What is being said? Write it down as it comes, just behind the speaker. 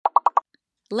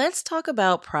let's talk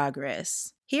about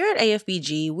progress. Here at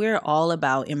AFBG, we're all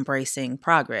about embracing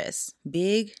progress,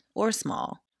 big or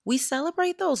small. We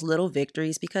celebrate those little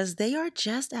victories because they are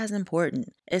just as important,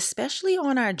 especially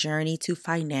on our journey to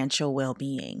financial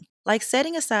well-being. Like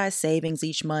setting aside savings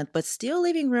each month, but still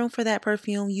leaving room for that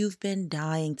perfume you've been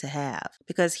dying to have.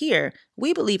 Because here,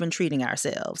 we believe in treating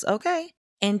ourselves, okay?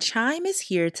 And Chime is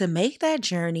here to make that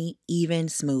journey even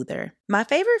smoother. My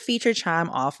favorite feature Chime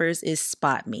offers is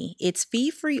Spot Me. It's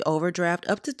fee-free overdraft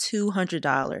up to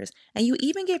 $200, and you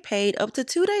even get paid up to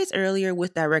 2 days earlier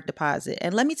with direct deposit.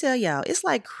 And let me tell y'all, it's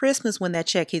like Christmas when that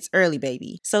check hits early,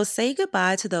 baby. So say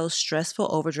goodbye to those stressful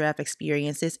overdraft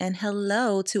experiences and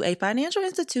hello to a financial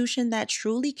institution that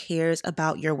truly cares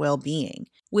about your well-being.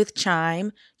 With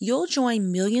Chime, you'll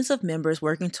join millions of members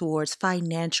working towards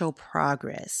financial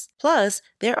progress. Plus,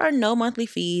 there are no monthly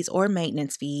fees or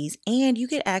maintenance fees, and you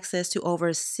get access to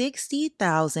over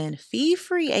 60,000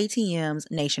 fee-free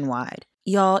ATMs nationwide.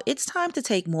 Y'all, it's time to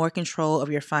take more control of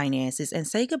your finances and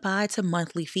say goodbye to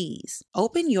monthly fees.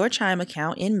 Open your Chime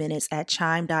account in minutes at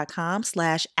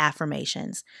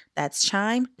chime.com/affirmations. That's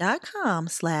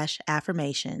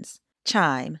chime.com/affirmations.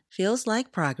 Chime feels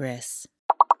like progress.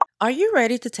 Are you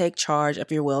ready to take charge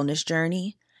of your wellness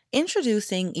journey?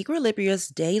 Introducing Equilibria's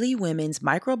Daily Women's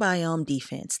Microbiome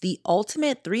Defense, the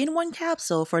ultimate 3-in-1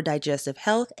 capsule for digestive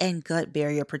health and gut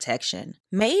barrier protection.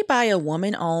 Made by a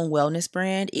woman-owned wellness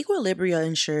brand, Equilibria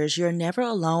ensures you're never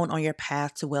alone on your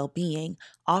path to well-being,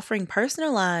 offering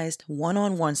personalized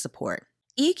one-on-one support.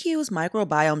 EQ's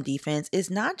Microbiome Defense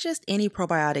is not just any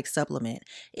probiotic supplement.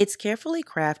 It's carefully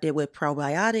crafted with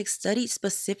probiotics studied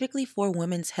specifically for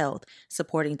women's health,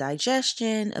 supporting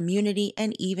digestion, immunity,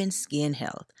 and even skin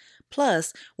health.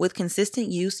 Plus, with consistent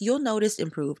use, you'll notice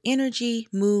improved energy,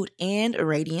 mood, and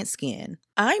radiant skin.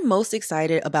 I'm most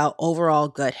excited about overall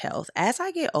gut health. As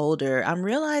I get older, I'm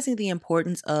realizing the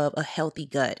importance of a healthy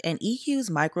gut, and EQ's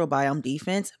Microbiome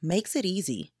Defense makes it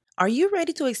easy. Are you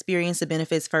ready to experience the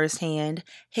benefits firsthand?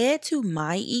 Head to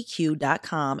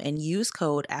myeq.com and use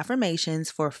code AFFIRMATIONS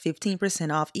for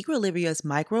 15% off Equilibria's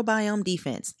Microbiome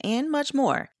Defense and much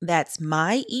more. That's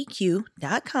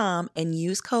myeq.com and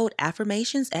use code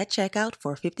AFFIRMATIONS at checkout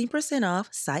for 15% off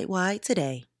site-wide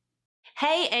today.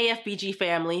 Hey AFBG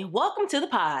family, welcome to the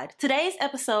pod. Today's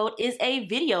episode is a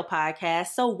video podcast,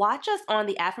 so watch us on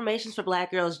the Affirmations for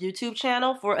Black Girls YouTube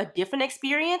channel for a different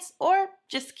experience, or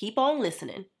just keep on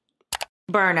listening.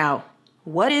 Burnout.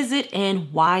 What is it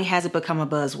and why has it become a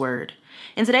buzzword?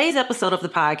 In today's episode of the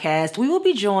podcast, we will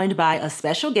be joined by a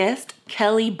special guest,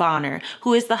 Kelley Bonner,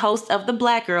 who is the host of the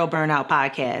Black Girl Burnout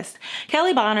podcast.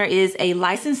 Kelley Bonner is a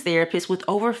licensed therapist with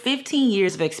over 15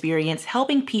 years of experience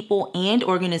helping people and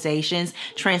organizations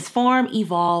transform,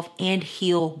 evolve, and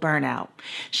heal burnout.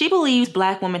 She believes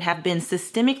Black women have been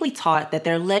systemically taught that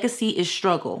their legacy is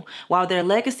struggle, while their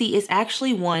legacy is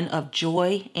actually one of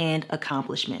joy and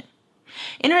accomplishment.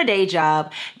 In her day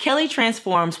job, Kelley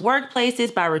transforms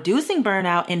workplaces by reducing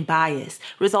burnout and bias,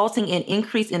 resulting in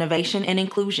increased innovation and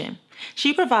inclusion.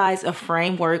 She provides a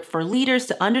framework for leaders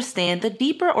to understand the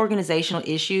deeper organizational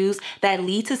issues that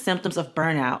lead to symptoms of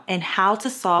burnout and how to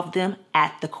solve them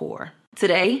at the core.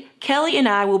 Today, Kelley and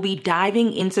I will be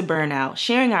diving into burnout,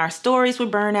 sharing our stories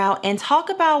with burnout, and talk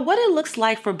about what it looks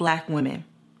like for Black women.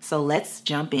 So let's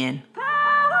jump in.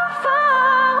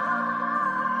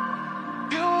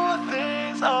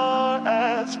 Are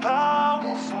as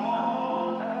powerful.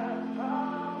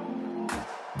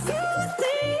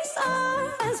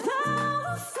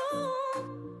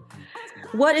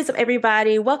 What is up,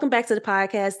 everybody? Welcome back to the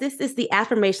podcast. This is the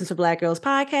Affirmations for Black Girls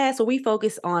podcast, where we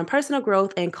focus on personal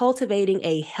growth and cultivating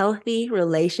a healthy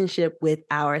relationship with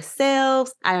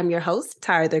ourselves. I am your host,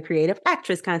 Tyra, the creative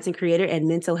actress, content creator, and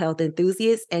mental health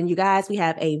enthusiast. And you guys, we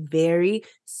have a very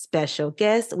special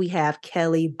guest. We have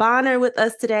Kelley Bonner with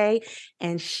us today,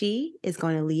 and she is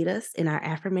going to lead us in our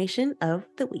affirmation of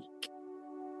the week.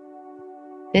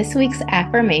 This week's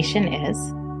affirmation is,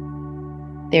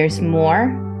 there's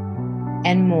more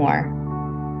and more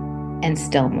and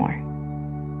still more.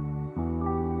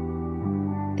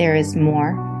 There is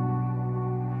more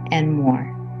and more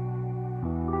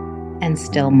and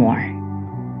still more.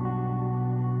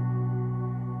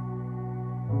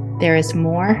 There is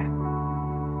more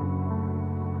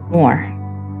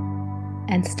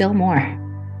and still more.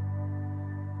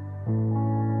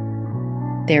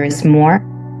 There is more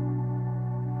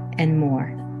and more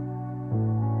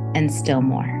and still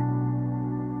more.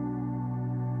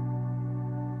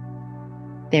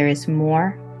 There is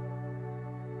more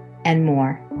and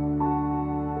more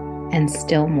and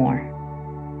still more.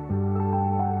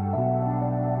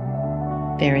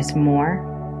 There is more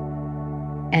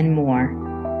and more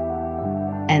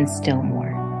and still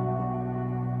more.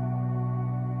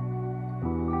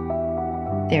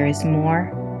 There is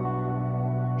more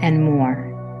and more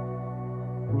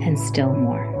and still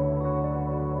more.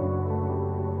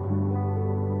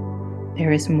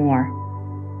 There is more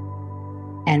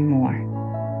and more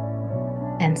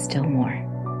and still more.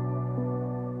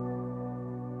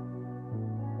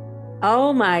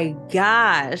 Oh my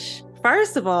gosh.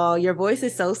 First of all, your voice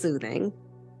is so soothing.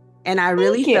 And I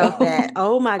really felt that.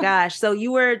 Oh my gosh. So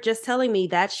you were just telling me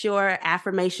that's your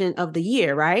affirmation of the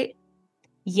year, right?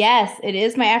 Yes, it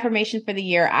is my affirmation for the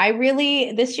year.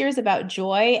 This year is about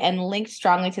joy, and linked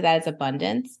strongly to that is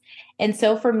abundance. And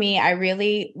so for me, I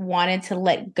really wanted to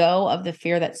let go of the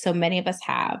fear that so many of us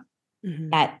have,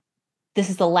 that this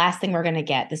is the last thing we're going to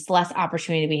get. This is the last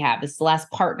opportunity we have. This is the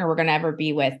last partner we're going to ever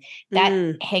be with.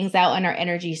 That hangs out in our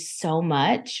energy so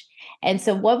much. And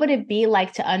so what would it be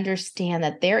like to understand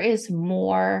that there is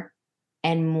more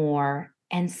and more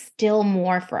and still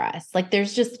more for us? Like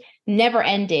there's just never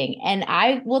ending. And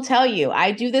I will tell you,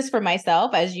 I do this for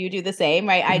myself as you do the same,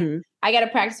 right? I got to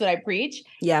practice what I preach.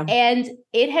 Yeah. And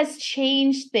it has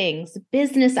changed things,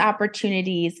 business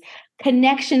opportunities,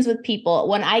 connections with people.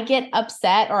 When I get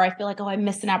upset or I feel like, oh, I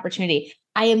missed an opportunity,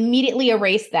 I immediately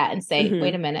erase that and say,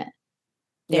 wait a minute,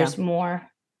 there's more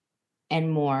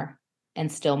and more and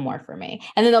still more for me.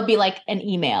 And then there'll be like an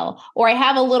email, or I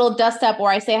have a little dust up, or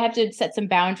I say I have to set some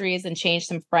boundaries and change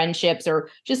some friendships or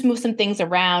just move some things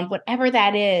around, whatever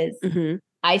that is.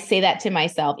 I say that to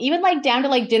myself, even like down to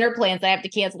like dinner plans I have to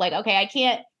cancel. Like, okay, I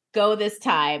can't go this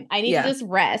time. I need to just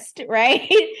rest. Right.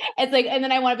 It's like, and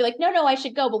then I want to be like, no, I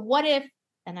should go. But what if,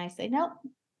 and I say, no,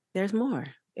 there's more.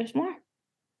 There's more.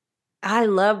 I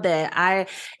love that.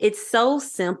 It's so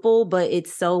simple, but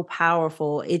it's so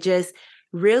powerful. It just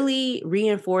really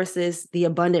reinforces the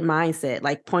abundant mindset,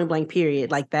 like point blank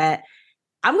period, like that.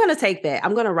 I'm going to take that.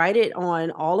 I'm going to write it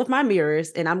on all of my mirrors,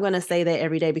 and I'm going to say that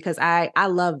every day because I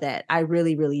love that. I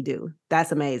really, really do.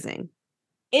 That's amazing.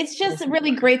 It's just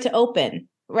really great to open,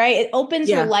 right? It opens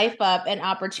your life up and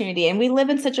opportunity. And we live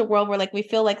in such a world where like we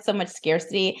feel like so much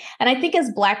scarcity. And I think as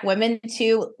Black women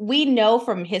too, we know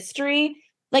from history,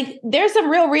 like there's some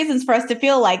real reasons for us to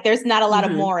feel like there's not a lot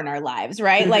of more in our lives,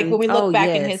 right? Like when we look back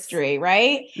in history,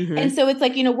 right? And so it's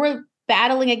like, we're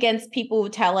battling against people who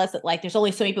tell us that like there's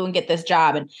only so many people who can get this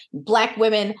job, and Black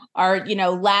women are,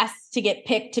 last to get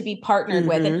picked to be partnered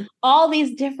with, and all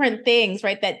these different things,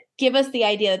 right? That give us the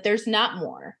idea that there's not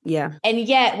more. Yeah. And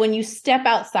yet when you step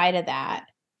outside of that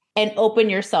and open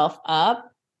yourself up,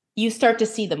 you start to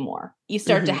see the more. You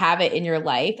start to have it in your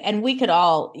life. And we could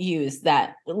all use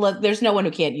that. Look, there's no one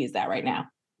who can't use that right now.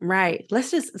 Right.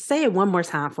 Let's just say it one more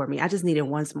time for me. I just need it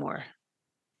once more.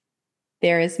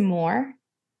 There is more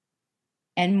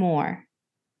and more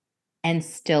and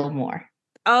still more.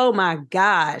 Oh my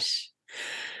gosh.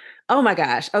 Oh my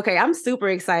gosh. Okay. I'm super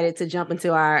excited to jump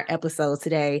into our episode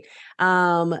today.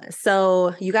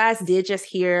 So you guys did just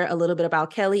hear a little bit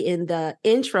about Kelley in the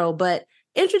intro, but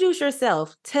introduce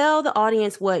yourself. Tell the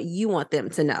audience what you want them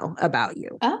to know about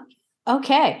you. Oh,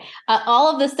 okay.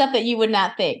 All of the stuff that you would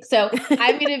not think. So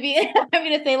I'm going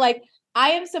to say like, I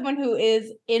am someone who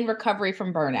is in recovery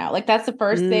from burnout. Like that's the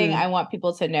first thing I want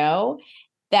people to know,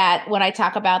 that when I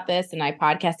talk about this and I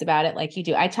podcast about it like you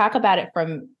do, I talk about it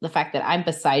from the fact that I'm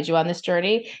beside you on this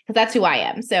journey, because that's who I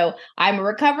am. So I'm a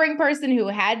recovering person who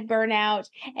had burnout,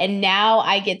 and now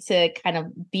I get to kind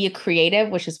of be a creative,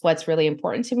 which is what's really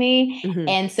important to me.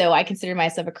 And so I consider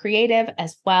myself a creative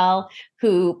as well,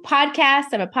 who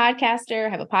podcasts. I'm a podcaster. I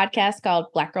have a podcast called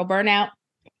Black Girl Burnout.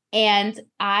 And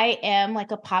I am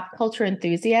like a pop culture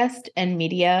enthusiast and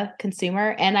media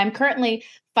consumer. And I'm currently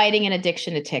fighting an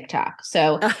addiction to TikTok.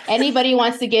 So anybody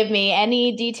wants to give me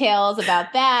any details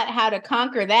about that, how to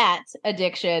conquer that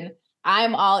addiction,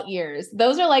 I'm all ears.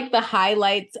 Those are like the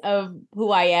highlights of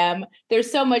who I am.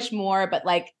 There's so much more, but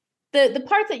like the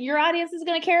parts that your audience is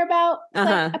going to care about,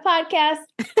 like a podcast.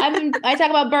 I talk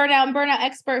about burnout and burnout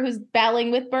expert who's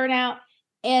battling with burnout.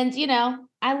 And,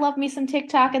 I love me some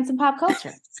TikTok and some pop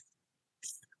culture.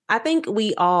 I think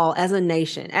we all, as a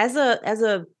nation, as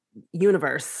a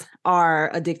universe,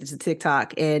 are addicted to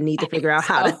TikTok and need to figure out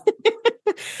how to.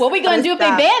 What are we going to do if they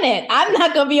ban it? I'm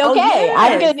not going to be okay. Yes.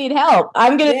 I'm going to need help.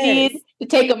 I'm going to need to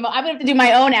take I'm going to have to do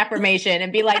my own affirmation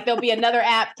and be like, there'll be another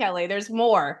app, Kelley. There's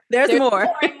more. There's more.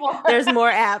 There's more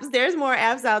apps. There's more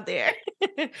apps out there.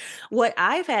 What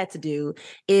I've had to do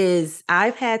is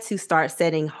I've had to start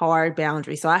setting hard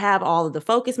boundaries. So I have all of the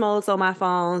focus modes on my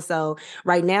phone. So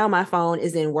right now my phone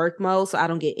is in work mode, so I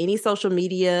don't get any social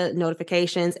media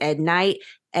notifications at night.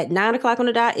 At 9 o'clock on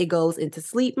the dot, it goes into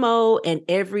sleep mode. And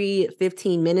every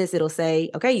 15 minutes, it'll say,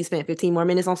 okay, you spent 15 more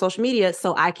minutes on social media.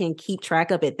 So I can keep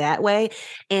track of it that way.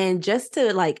 And just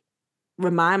to like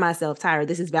remind myself, Tyra,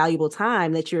 this is valuable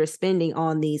time that you're spending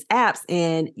on these apps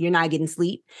and you're not getting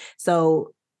sleep.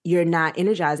 So you're not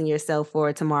energizing yourself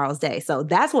for tomorrow's day. So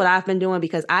that's what I've been doing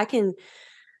because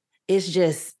it's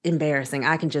just embarrassing.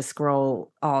 I can just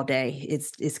scroll all day.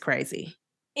 It's crazy.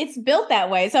 It's built that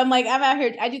way. So I'm like, I'm out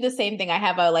here. I do the same thing. I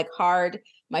have a like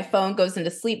my phone goes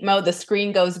into sleep mode. The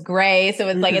screen goes gray. So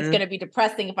it's like, it's going to be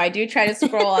depressing if I do try to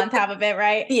scroll on top of it.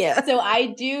 Right. Yeah. So I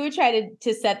do try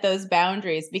to set those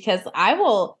boundaries because I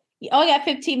got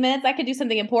 15 minutes. I could do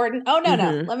something important. Oh, no.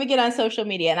 Let me get on social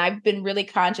media. And I've been really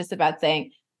conscious about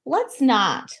saying, let's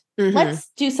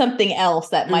do something else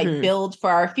that might build for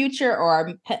our future or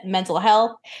our mental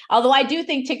health. Although I do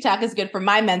think TikTok is good for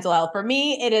my mental health. For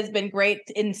me, it has been great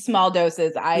in small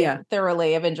doses. I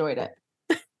thoroughly have enjoyed it.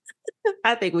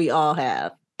 I think we all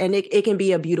have. And it can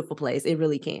be a beautiful place. It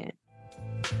really can.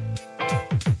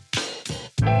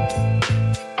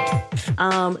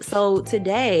 So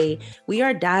today we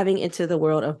are diving into the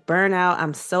world of burnout.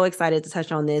 I'm so excited to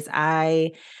touch on this.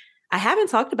 I haven't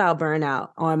talked about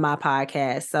burnout on my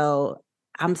podcast, so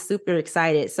I'm super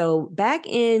excited. So back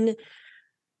in,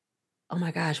 oh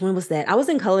my gosh, when was that? I was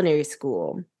in culinary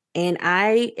school, and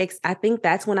I think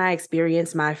that's when I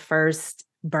experienced my first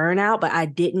burnout, but I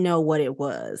didn't know what it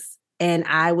was. And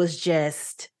I was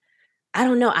just, I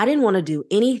don't know, I didn't want to do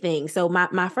anything. So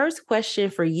my first question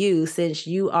for you, since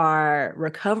you are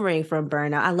recovering from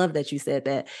burnout, I love that you said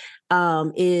that,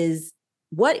 is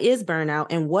what is burnout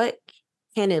and what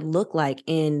can it look like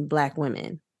in Black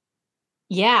women?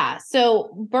 Yeah.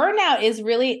 So burnout is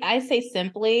really, I say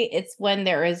simply, it's when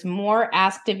there is more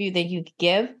asked of you than you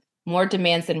give, more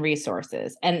demands than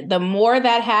resources. And the more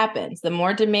that happens, the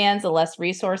more demands, the less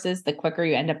resources, the quicker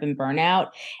you end up in burnout.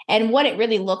 And what it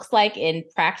really looks like in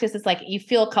practice is like you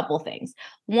feel a couple things.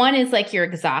 One is like you're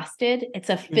exhausted. It's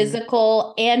a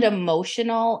physical and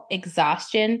emotional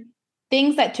exhaustion.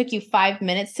 Things that took you 5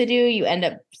 minutes to do, you end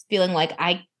up feeling like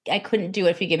I couldn't do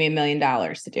it if you give me $1 million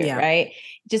to do it, right?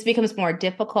 It just becomes more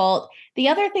difficult. The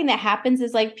other thing that happens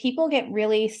is like people get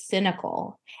really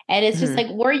cynical. And it's just like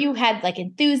where you had like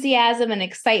enthusiasm and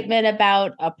excitement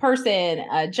about a person,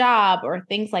 a job, or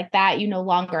things like that, you no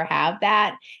longer have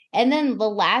that. And then the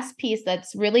last piece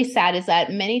that's really sad is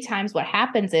that many times what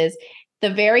happens is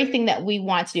the very thing that we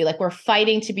want to do, like we're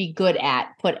fighting to be good at,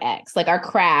 put X, like our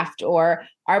craft or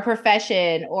our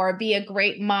profession or be a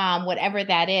great mom, whatever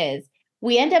that is.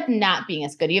 We end up not being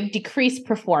as good. You have decreased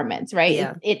performance, right?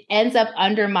 Yeah. It ends up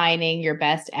undermining your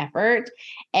best effort.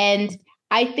 And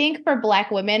I think for Black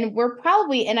women, we're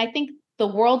probably, and I think the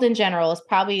world in general is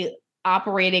probably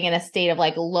operating in a state of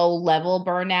like low level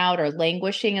burnout or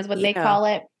languishing is what they call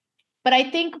it. But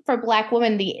I think for Black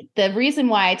women, the reason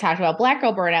why I talked about Black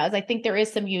girl burnout is I think there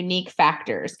is some unique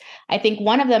factors. I think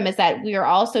one of them is that we are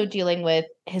also dealing with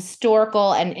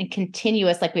historical and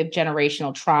continuous, like we have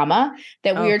generational trauma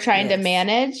that we are trying to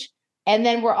manage. And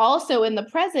then we're also in the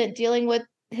present dealing with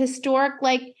historic,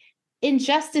 like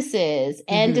injustices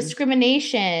and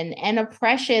discrimination and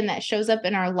oppression that shows up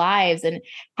in our lives and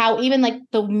how even like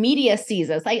the media sees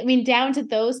us. Like, I mean, down to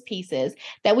those pieces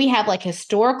that we have like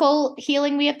historical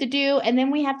healing we have to do. And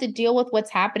then we have to deal with what's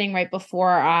happening right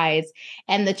before our eyes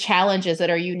and the challenges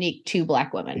that are unique to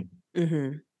Black women.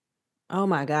 Oh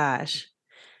my gosh.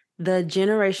 The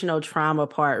generational trauma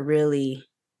part really,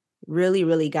 really,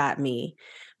 really got me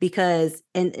because,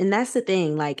 and that's the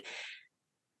thing, like,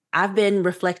 I've been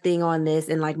reflecting on this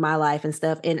in like my life and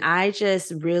stuff. And I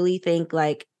just really think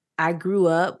like I grew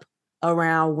up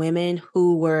around women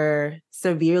who were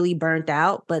severely burnt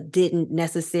out, but didn't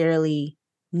necessarily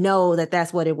know that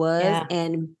that's what it was. Yeah.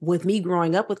 And with me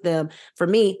growing up with them, for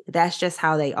me, that's just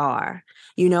how they are.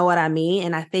 You know what I mean?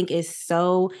 And I think it's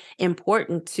so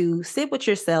important to sit with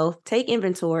yourself, take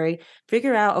inventory,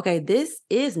 figure out, okay, this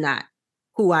is not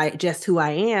who I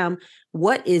am.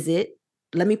 What is it?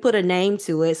 Let me put a name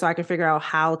to it so I can figure out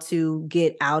how to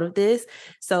get out of this.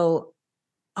 So,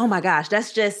 oh my gosh,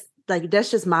 that's just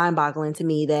mind-boggling to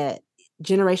me that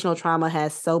generational trauma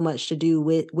has so much to do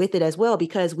with it as well,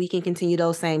 because we can continue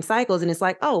those same cycles. And it's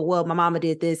like, oh, well, my mama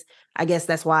did this. I guess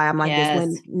that's why I'm like this.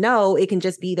 When no, it can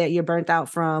just be that you're burnt out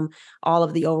from all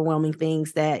of the overwhelming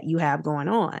things that you have going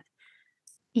on.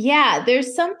 Yeah,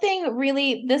 there's something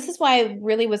really, this is why I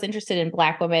really was interested in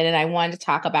Black women. And I wanted to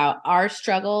talk about our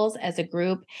struggles as a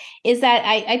group is that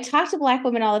I talk to Black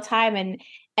women all the time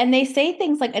and they say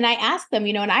things like, and I ask them,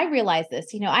 and I realized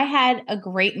this, I had a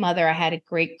great mother, I had a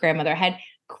great grandmother, I had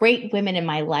great women in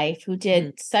my life who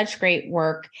did such great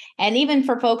work. And even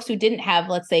for folks who didn't have,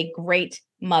 let's say, great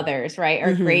mothers, right?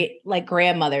 Or great like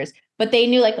grandmothers, but they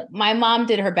knew like my mom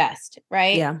did her best,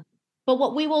 right? Yeah. But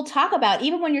what we will talk about,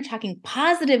 even when you're talking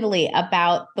positively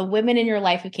about the women in your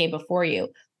life who came before you,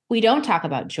 we don't talk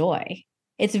about joy.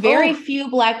 It's very few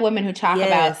Black women who talk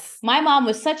about, my mom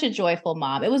was such a joyful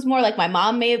mom. It was more like my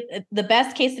mom the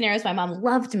best case scenario is my mom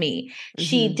loved me.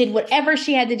 She did whatever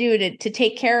she had to do to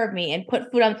take care of me and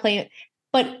put food on the plate.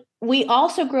 But we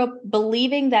also grew up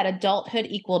believing that adulthood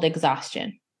equaled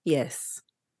exhaustion. Yes.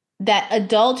 That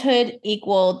adulthood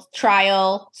equaled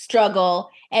trial, struggle,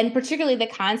 and particularly the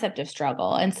concept of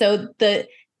struggle. And so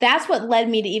that's what led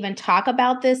me to even talk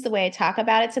about this the way I talk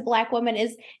about it to Black women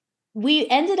is we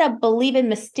ended up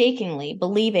mistakenly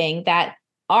believing that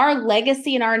our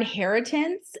legacy and our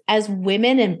inheritance as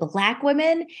women and Black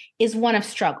women is one of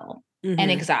struggle and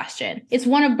exhaustion. It's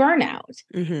one of burnout.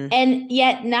 And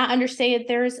yet not understand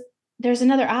there's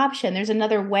another option. There's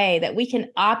another way that we can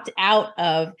opt out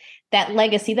of that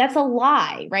legacy. That's a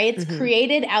lie, right? It's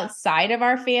created outside of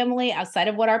our family, outside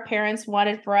of what our parents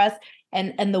wanted for us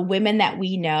and the women that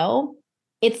we know.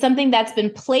 It's something that's been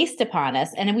placed upon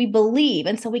us and we believe.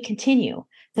 And so we continue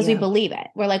because we believe it.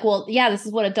 We're like, well, yeah, this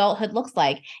is what adulthood looks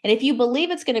like. And if you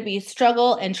believe it's going to be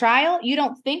struggle and trial, you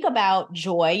don't think about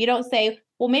joy. You don't say,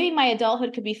 well, maybe my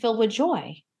adulthood could be filled with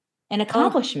joy and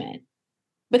accomplishment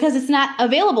because it's not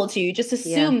available to you. Just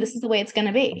assume this is the way it's going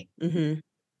to be.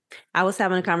 I was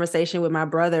having a conversation with my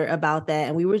brother about that.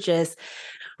 And we were just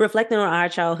reflecting on our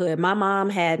childhood. My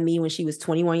mom had me when she was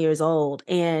 21 years old.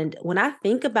 And when I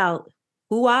think about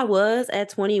who I was at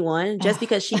 21, just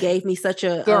because she gave me such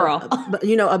a girl,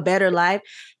 a better life.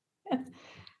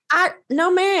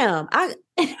 No, ma'am.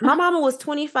 My mama was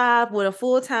 25 with a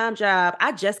full-time job.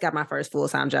 I just got my first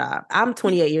full-time job. I'm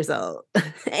 28 years old.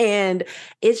 And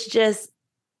it's just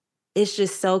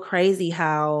so crazy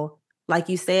how, like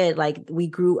you said, like we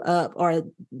grew up or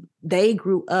they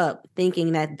grew up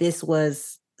thinking that this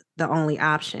was the only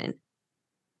option.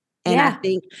 And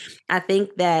I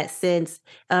think that since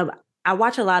I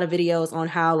watch a lot of videos on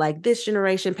how like this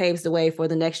generation paves the way for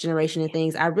the next generation and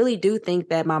things. I really do think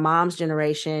that my mom's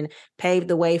generation paved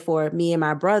the way for me and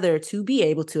my brother to be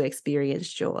able to experience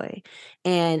joy.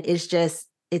 And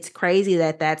it's crazy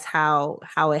that that's how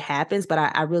it happens. But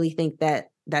I really think that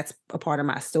that's a part of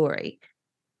my story.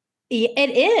 It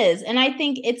is. And I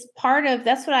think it's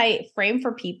that's what I frame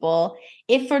for people.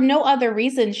 If for no other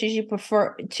reason should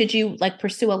you like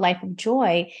pursue a life of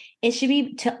joy, it should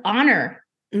be to honor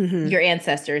your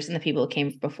ancestors and the people who came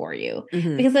before you,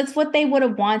 because that's what they would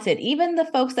have wanted. Even the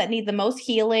folks that need the most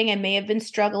healing and may have been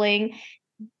struggling,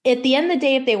 at the end of the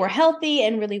day, if they were healthy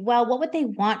and really well, what would they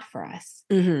want for us?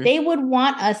 They would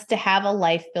want us to have a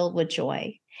life filled with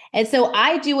joy. And so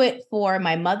I do it for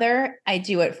my mother. I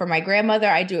do it for my grandmother.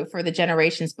 I do it for the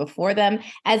generations before them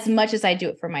as much as I do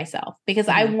it for myself, because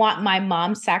I want my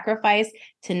mom's sacrifice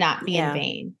to not be in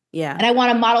vain. Yeah. And I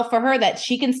want to model for her that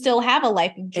she can still have a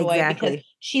life of joy because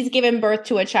she's given birth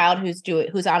to a child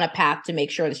who's on a path to make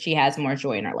sure that she has more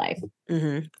joy in her life.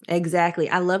 Exactly.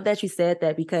 I love that you said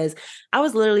that, because I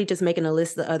was literally just making a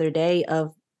list the other day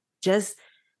of just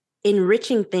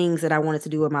enriching things that I wanted to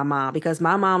do with my mom, because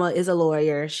my mama is a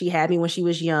lawyer. She had me when she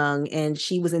was young and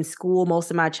she was in school most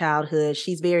of my childhood.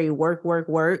 She's very work,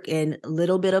 and a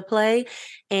little bit of play.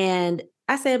 And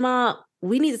I said, Mom,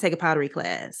 we need to take a pottery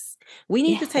class. We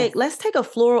need let's take a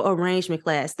floral arrangement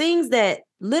class, things that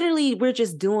literally we're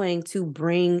just doing to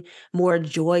bring more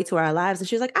joy to our lives. And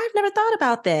she was like, I've never thought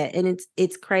about that. And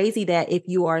it's crazy that if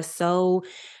you are so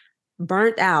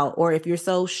burnt out or if you're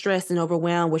so stressed and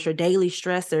overwhelmed with your daily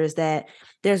stressors, that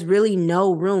there's really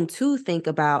no room to think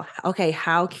about, okay,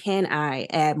 how can I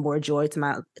add more joy to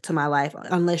my life,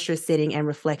 unless you're sitting and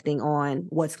reflecting on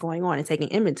what's going on and taking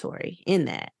inventory in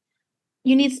that.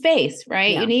 You need space,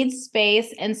 right? Yeah. You need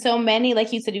space. And so many,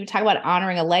 like you said, you talk about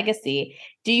honoring a legacy.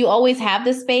 Do you always have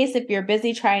the space if you're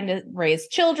busy trying to raise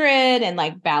children and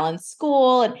like balance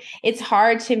school? And it's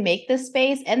hard to make the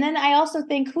space. And then I also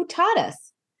think, who taught us?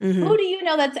 Who do you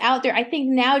know that's out there? I think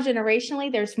now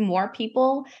generationally, there's more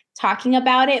people talking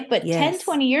about it. But 10,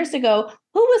 20 years ago,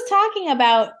 who was talking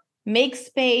about make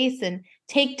space and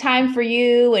take time for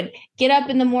you and get up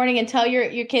in the morning and tell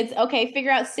your kids, okay, figure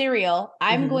out cereal.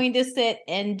 I'm going to sit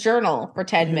and journal for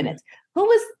 10 minutes. Who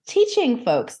was teaching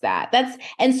folks that?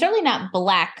 And certainly not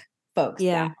Black folks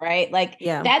that, right? Like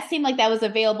that seemed like that was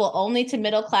available only to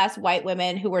middle-class white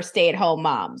women who were stay-at-home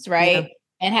moms, right?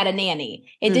 And had a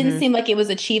nanny. It didn't seem like it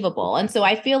was achievable. And so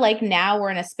I feel like now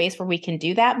we're in a space where we can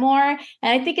do that more. And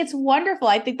I think it's wonderful.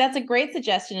 I think that's a great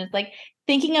suggestion. It's like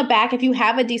thinking back, if you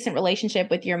have a decent relationship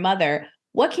with your mother,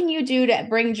 what can you do to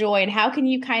bring joy, and how can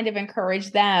you kind of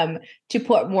encourage them to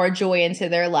put more joy into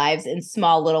their lives in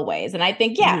small little ways? And I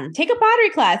think, take a pottery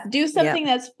class, do something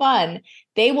that's fun.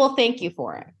 They will thank you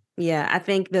for it. Yeah, I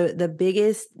think the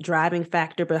biggest driving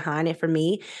factor behind it for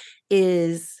me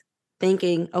is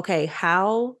thinking, okay,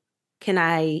 how can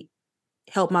I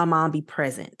help my mom be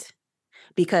present?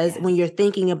 Because when you're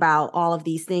thinking about all of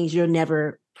these things, you're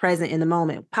never present in the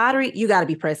moment. Pottery, you got to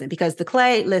be present because the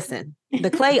clay, listen, the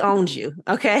clay owns you.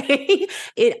 Okay.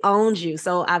 It owns you.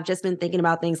 So I've just been thinking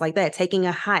about things like that, taking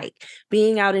a hike,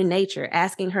 being out in nature,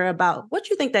 asking her about what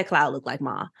you think that cloud looked like,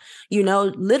 Mom.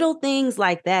 Little things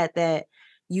like that, that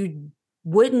you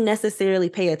wouldn't necessarily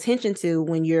pay attention to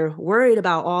when you're worried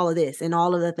about all of this and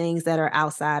all of the things that are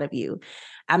outside of you.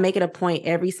 I make it a point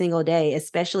every single day,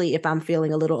 especially if I'm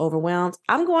feeling a little overwhelmed.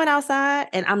 I'm going outside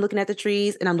and I'm looking at the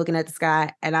trees and I'm looking at the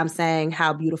sky and I'm saying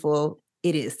how beautiful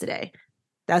it is today.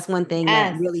 That's one thing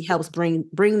that really helps bring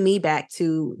me back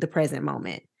to the present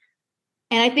moment.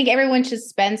 And I think everyone should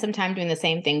spend some time doing the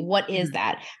same thing. What is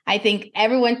that? I think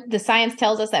the science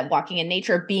tells us that walking in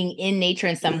nature, being in nature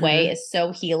in some way is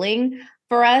so healing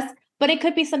for us. But it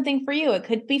could be something for you. It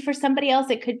could be for somebody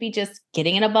else. It could be just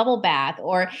getting in a bubble bath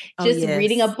or just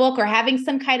reading a book or having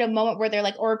some kind of moment where they're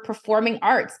like, or performing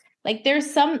arts. Like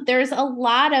there's a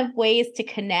lot of ways to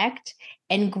connect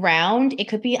and ground. It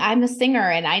could be, I'm a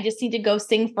singer and I just need to go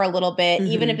sing for a little bit,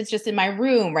 even if it's just in my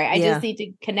room, right? I just need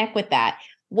to connect with that.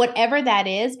 Whatever that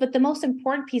is, but the most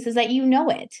important piece is that you know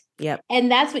it. Yep. And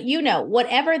that's what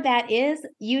whatever that is,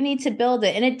 you need to build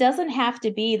it. And it doesn't have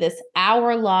to be this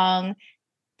hour-long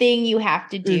thing you have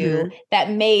to do that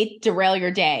may derail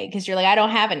your day because you're like, I don't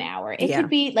have an hour. It could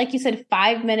be, like you said,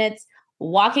 5 minutes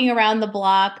walking around the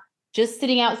block, just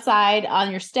sitting outside on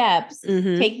your steps,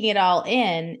 taking it all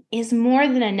in is more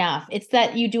than enough. It's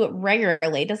that you do it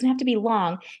regularly. It doesn't have to be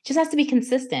long. It just has to be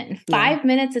consistent. And 5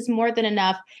 minutes is more than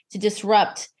enough to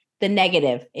disrupt the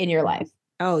negative in your life.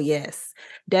 Oh, yes,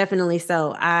 definitely.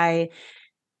 So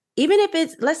even if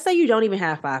it's, let's say you don't even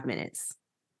have 5 minutes,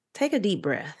 take a deep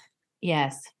breath.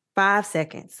 Yes. 5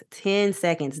 seconds, 10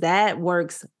 seconds. That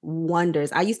works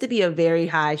wonders. I used to be a very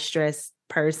high stress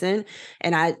person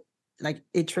and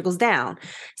it trickles down.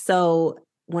 So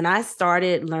when I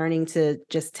started learning to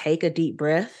just take a deep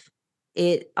breath,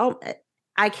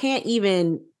 I can't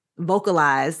even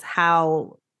vocalize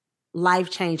how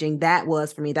life-changing that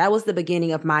was for me. That was the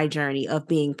beginning of my journey of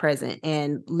being present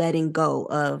and letting go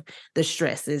of the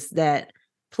stresses that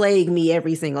plague me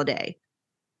every single day.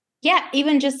 Yeah,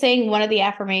 even just saying one of the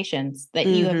affirmations that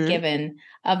you have given,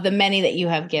 of the many that you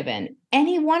have given,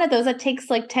 any one of those that takes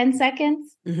like 10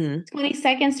 seconds, 20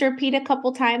 seconds to repeat a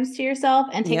couple times to yourself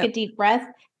and take a deep breath.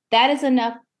 That is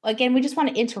enough. Again, we just want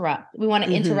to interrupt. We want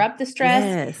to interrupt the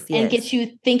stress and get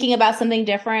you thinking about something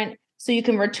different so you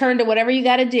can return to whatever you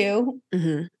got to do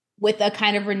with a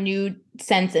kind of renewed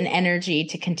sense and energy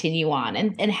to continue on.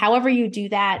 And however you do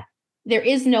that, there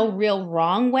is no real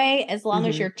wrong way as long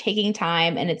as you're taking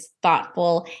time and it's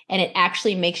thoughtful and it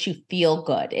actually makes you feel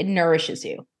good. It nourishes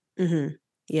you.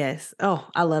 Yes. Oh,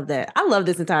 I love that. I love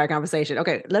this entire conversation.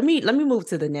 Okay, let me move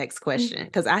to the next question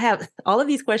because I have all of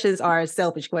these questions are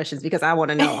selfish questions because I want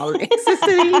to know all the answers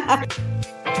to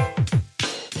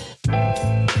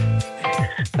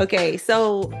these. Okay,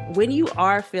 so when you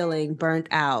are feeling burnt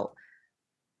out,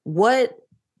 what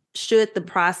should the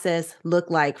process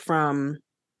look like from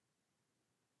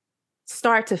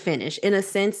start to finish, in a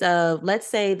sense of, let's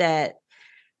say that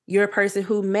you're a person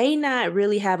who may not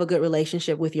really have a good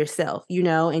relationship with yourself,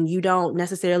 and you don't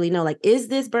necessarily know, like, is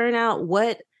this burnout?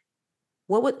 What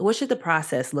should the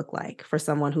process look like for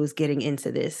someone who's getting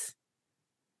into this?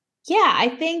 Yeah, I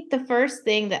think the first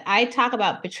thing that I talk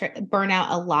about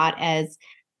burnout a lot as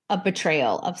a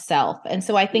betrayal of self. And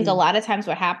so I think a lot of times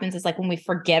what happens is like when we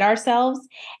forget ourselves.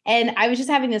 And I was just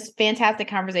having this fantastic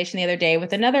conversation the other day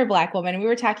with another Black woman. And we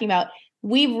were talking about,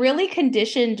 we really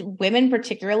conditioned women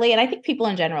particularly, and I think people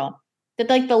in general, that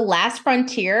like the last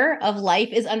frontier of life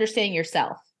is understanding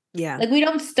yourself. Yeah. Like we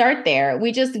don't start there.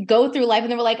 We just go through life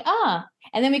and then we're like,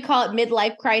 and then we call it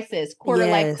midlife crisis, quarter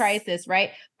life crisis,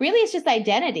 right? Really, it's just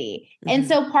identity. And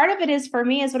so part of it is for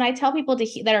me is when I tell people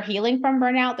that are healing from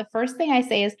burnout, the first thing I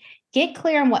say is get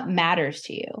clear on what matters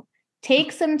to you.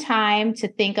 Take some time to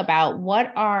think about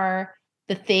what are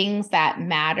the things that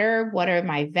matter. What are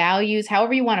my values?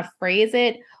 However you want to phrase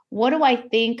it. What do I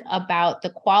think about the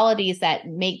qualities that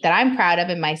I'm proud of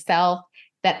in myself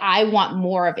that I want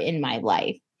more of in my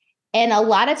life? And a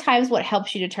lot of times what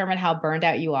helps you determine how burned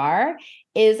out you are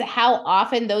is how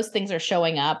often those things are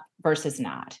showing up versus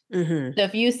not. Mm-hmm. So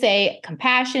if you say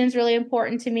compassion is really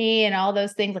important to me and all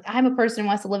those things, like I'm a person who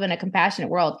wants to live in a compassionate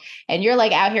world, and you're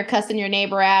like out here cussing your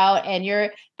neighbor out and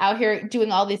you're out here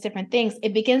doing all these different things,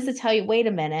 it begins to tell you, wait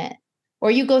a minute.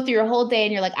 Or you go through your whole day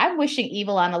and you're like, I'm wishing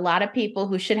evil on a lot of people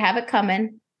who should have it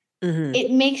coming. Mm-hmm.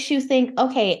 It makes you think,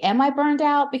 okay, am I burned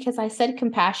out because I said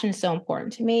compassion is so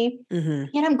important to me?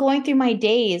 Mm-hmm. And I'm going through my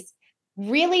days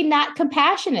really not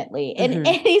compassionately in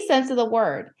any sense of the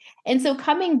word. And so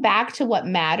coming back to what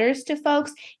matters to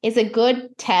folks is a good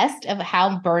test of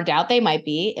how burned out they might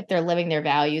be if they're living their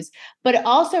values, but it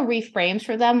also reframes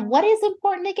for them what is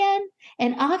important again.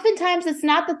 And oftentimes it's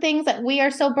not the things that we are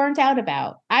so burnt out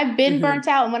about. I've been burnt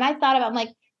out. And when I thought about it, I'm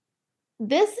like,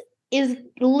 this is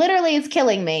literally, it's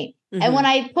killing me. And when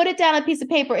I put it down on a piece of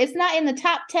paper, it's not in the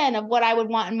top 10 of what I would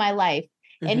want in my life.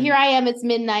 And here I am, it's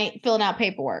midnight filling out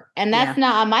paperwork. And that's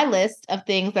not on my list of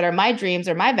things that are my dreams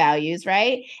or my values,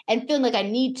 right? And feeling like I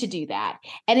need to do that.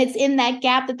 And it's in that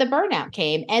gap that the burnout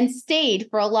came and stayed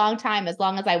for a long time, as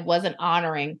long as I wasn't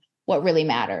honoring what really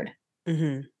mattered.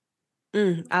 I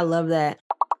love that.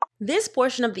 This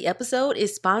portion of the episode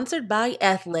is sponsored by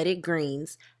Athletic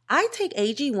Greens. I take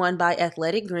AG1 by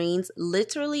Athletic Greens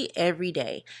literally every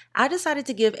day. I decided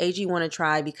to give AG1 a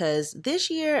try because this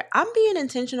year I'm being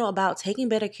intentional about taking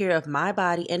better care of my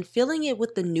body and filling it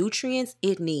with the nutrients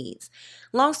it needs.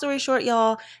 Long story short,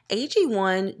 y'all,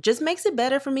 AG1 just makes it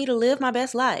better for me to live my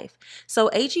best life. So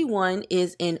AG1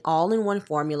 is an all-in-one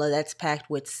formula that's packed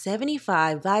with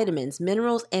 75 vitamins,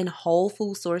 minerals, and whole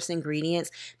food source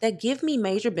ingredients that give me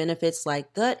major benefits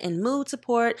like gut and mood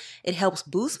support. It helps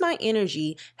boost my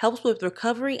energy, helps with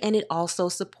recovery, and it also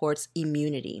supports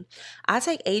immunity. I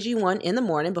take AG1 in the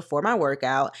morning before my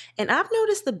workout, and I've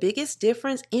noticed the biggest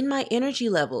difference in my energy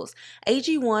levels.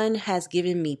 AG1 has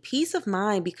given me peace of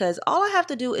mind because all I have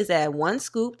to do is add 1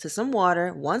 scoop to some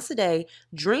water once a day,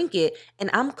 drink it,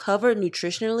 and I'm covered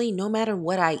nutritionally no matter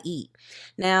what I eat.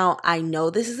 Now, I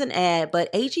know this is an ad,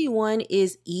 but AG1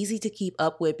 is easy to keep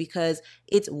up with because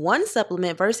it's one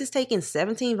supplement versus taking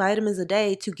 17 vitamins a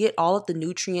day to get all of the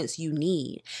nutrients you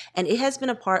need. And it has been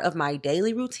a part of my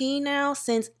daily routine now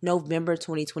since November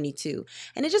 2022.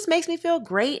 And it just makes me feel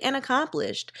great and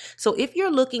accomplished. So if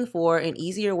you're looking for an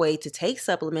easier way to take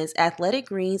supplements, Athletic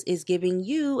Greens is giving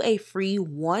you a free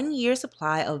 1-year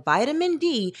supply of vitamin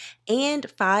D and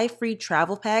 5 free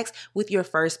travel packs with your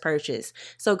first purchase.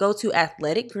 So go to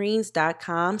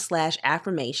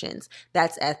athleticgreens.com/affirmations.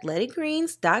 That's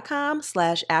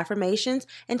athleticgreens.com/affirmations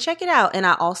and check it out. And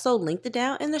I also linked it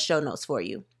down in the show notes for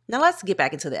you. Now let's get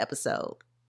back into the episode.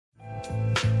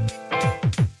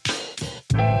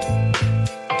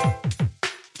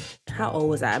 How old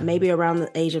was I? Maybe around the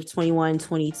age of 21,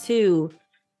 22.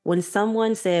 When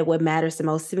someone said what matters the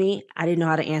most to me, I didn't know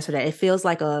how to answer that. It feels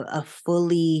like a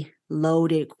fully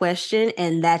loaded question,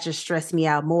 and that just stressed me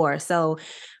out more. So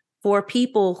for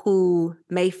people who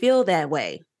may feel that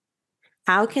way,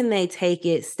 how can they take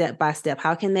it step by step?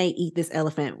 How can they eat this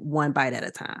elephant one bite at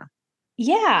a time?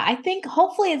 Yeah, I think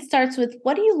hopefully it starts with,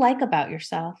 what do you like about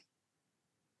yourself?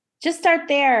 Just start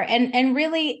there and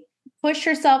really push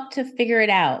yourself to figure it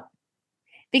out.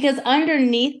 Because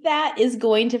underneath that is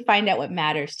going to find out what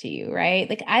matters to you, right?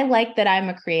 Like, I like that I'm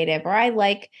a creative, or I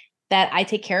like that I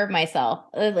take care of myself.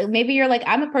 Maybe you're like,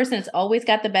 I'm a person that's always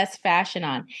got the best fashion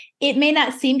on. It may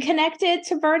not seem connected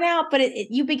to burnout, but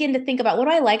you begin to think about, what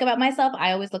do I like about myself?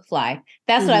 I always look fly.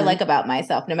 That's what I like about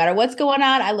myself. No matter what's going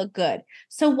on, I look good.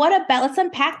 So let's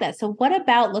unpack that. So what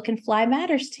about looking fly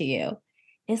matters to you?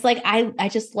 It's like, I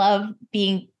just love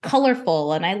being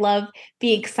colorful and I love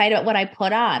being excited about what I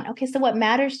put on. Okay, so what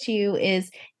matters to you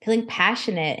is feeling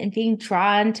passionate and being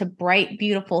drawn to bright,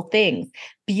 beautiful things.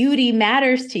 Beauty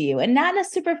matters to you, and not in a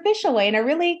superficial way, in a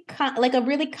really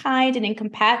really kind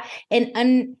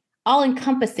and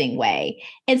all-encompassing way.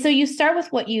 And so you start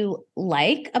with what you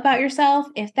like about yourself.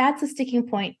 If that's a sticking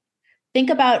point, think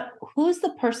about, who's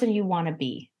the person you want to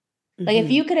be. Like,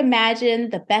 if you could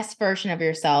imagine the best version of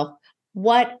yourself,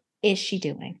 what is she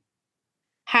doing?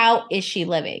 How is she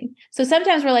living? So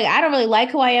sometimes we're like, I don't really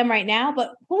like who I am right now,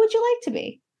 but who would you like to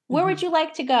be? Where would you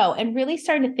like to go? And really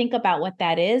starting to think about what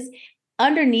that is.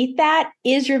 Underneath that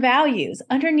is your values.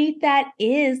 Underneath that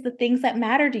is the things that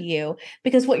matter to you,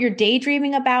 because what you're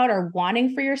daydreaming about or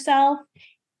wanting for yourself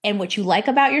and what you like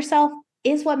about yourself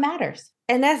is what matters.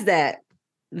 And that's that.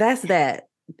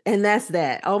 And that's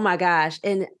that. Oh my gosh.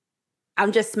 And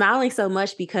I'm just smiling so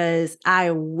much because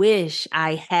I wish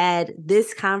I had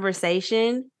this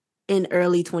conversation in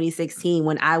early 2016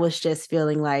 when I was just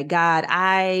feeling like, God,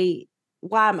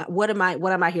 what am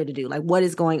I here to do? Like, what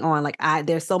is going on? Like,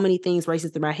 there's so many things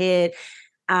racing through my head.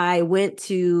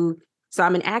 so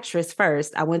I'm an actress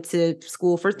first. I went to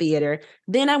school for theater.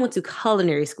 Then I went to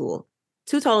culinary school.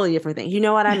 Two totally different things. You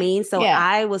know what I mean? So Yeah.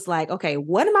 I was like, okay,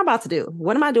 what am I about to do?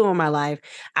 What am I doing with my life?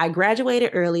 I graduated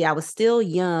early. I was still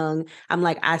young. I'm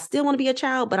like, I still want to be a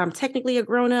child, but I'm technically a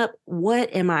grown up.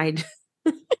 What am I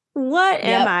what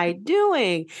am I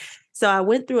doing? So I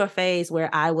went through a phase where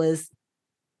I was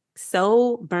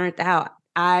so burnt out.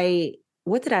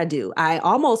 What did I do? I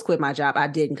almost quit my job. I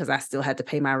didn't because I still had to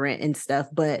pay my rent and stuff,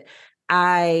 but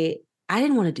I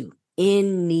didn't want to do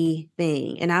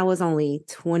anything. And I was only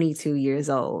 22 years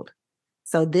old.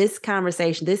 So this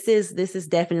conversation, this is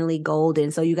definitely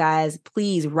golden. So you guys,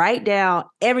 please write down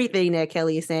everything that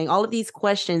Kelley is saying, all of these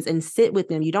questions, and sit with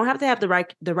them. You don't have to have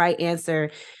the right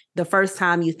answer the first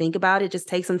time you think about it. Just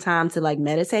take some time to like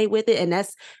meditate with it. And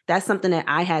that's something that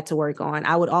I had to work on.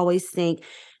 I would always think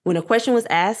when a question was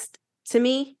asked to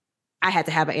me, I had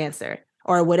to have an answer.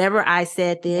 Or whatever I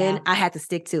said then, I had to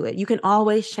stick to it. You can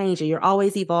always change it. You're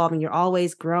always evolving. You're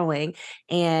always growing.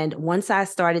 And once I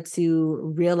started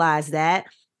to realize that,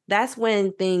 that's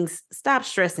when things stopped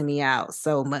stressing me out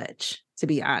so much, to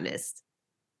be honest.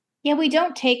 Yeah, we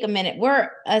don't take a minute. We're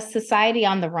a society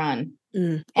on the run.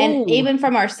 And even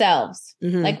from ourselves.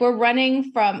 Mm-hmm. Like we're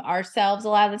running from ourselves a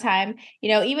lot of the time. You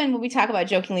know, even when we talk about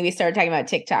jokingly, we started talking about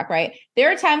TikTok, right? There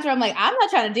are times where I'm like, I'm not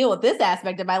trying to deal with this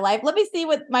aspect of my life. Let me see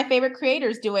what my favorite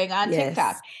creator's doing on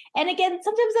TikTok. And again,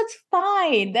 sometimes that's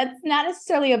fine. That's not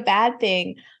necessarily a bad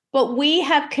thing, but we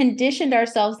have conditioned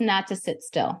ourselves not to sit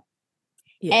still.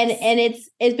 And it's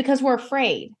because we're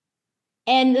afraid.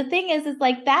 And the thing is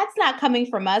like, that's not coming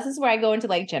from us. This is where I go into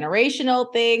like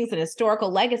generational things and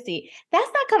historical legacy.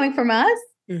 That's not coming from us.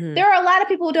 Mm-hmm. There are a lot of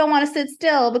people who don't want to sit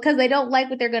still because they don't like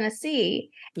what they're going to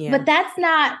see. Yeah. But that's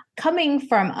not coming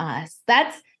from us.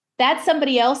 That's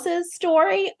somebody else's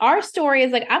story. Our story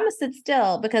is like, I'm going to sit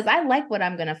still because I like what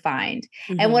I'm going to find.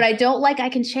 Mm-hmm. And what I don't like, I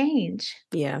can change.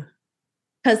 Yeah.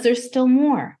 Because there's still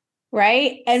more,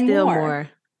 right? And still more.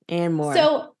 And more.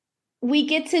 So we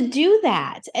get to do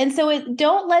that. And so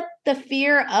don't let the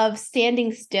fear of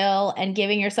standing still and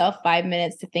giving yourself 5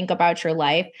 minutes to think about your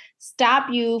life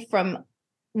stop you from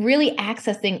really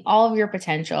accessing all of your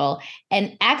potential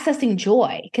and accessing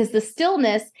joy, because the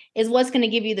stillness is what's going to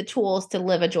give you the tools to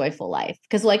live a joyful life.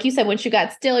 Because like you said, once you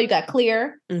got still, you got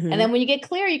clear. Mm-hmm. And then when you get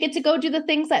clear, you get to go do the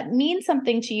things that mean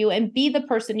something to you and be the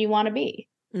person you want to be.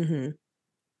 Mm-hmm.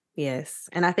 Yes.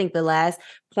 And I think the last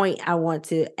point I want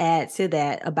to add to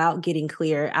that about getting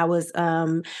clear, I was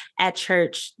at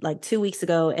church like 2 weeks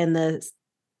ago, and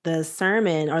the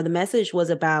sermon or the message was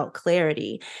about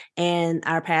clarity. And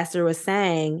our pastor was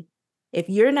saying, if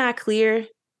you're not clear,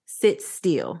 sit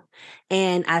still.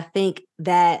 And I think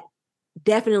that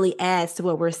definitely adds to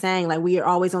what we're saying. Like, we are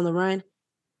always on the run.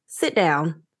 Sit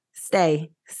down,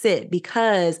 sit,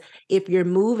 because if you're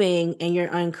moving and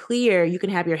you're unclear, you can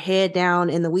have your head down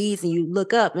in the weeds and you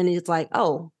look up and it's like,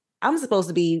 oh, I'm supposed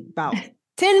to be about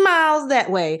 10 miles that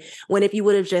way. When if you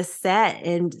would have just sat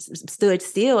and stood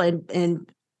still and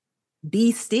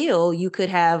be still, you could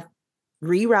have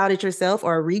rerouted yourself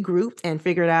or regrouped and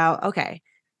figured out, okay,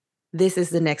 this is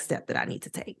the next step that I need to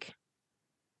take.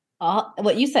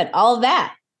 What you said, all of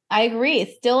that. I agree.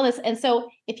 Stillness. And so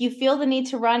if you feel the need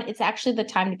to run, it's actually the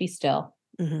time to be still.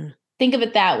 Mm-hmm. Think of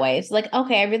it that way. It's like,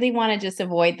 okay, I really want to just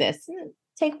avoid this.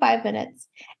 Take 5 minutes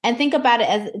and think about it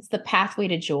as it's the pathway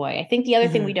to joy. I think the other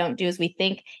thing we don't do is we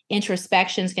think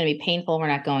introspection is going to be painful and we're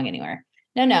not going anywhere.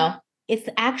 No. It's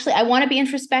actually, I want to be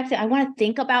introspective. I want to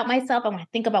think about myself. I want to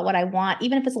think about what I want,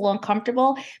 even if it's a little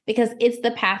uncomfortable, because it's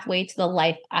the pathway to the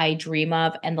life I dream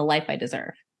of and the life I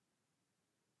deserve.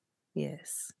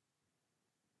 Yes.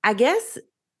 I guess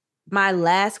my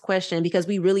last question, because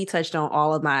we really touched on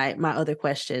all of my other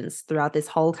questions throughout this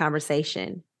whole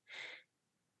conversation.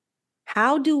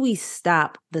 How do we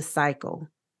stop the cycle?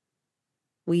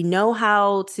 We know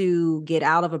how to get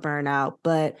out of a burnout,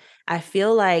 but I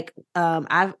feel like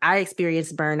I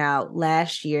experienced burnout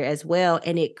last year as well,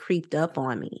 and it creeped up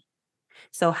on me.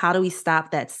 So how do we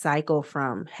stop that cycle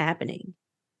from happening?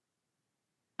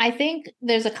 I think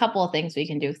there's a couple of things we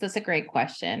can do, because that's a great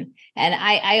question. And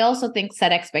I also think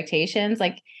set expectations.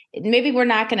 Like, maybe we're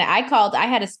not going to, I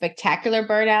had a spectacular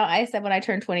burnout. I said when I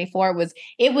turned 24,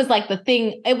 it was like the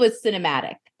thing, it was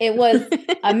cinematic. It was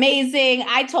amazing.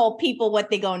 I told people what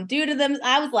they're going to do to them.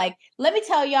 I was like, let me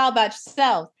tell y'all about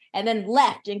yourself, and then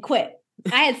left and quit.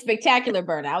 I had spectacular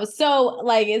burnout. I was so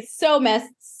like, it's so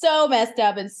messed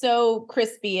up and so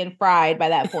crispy and fried by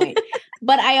that point.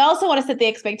 But I also want to set the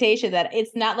expectation that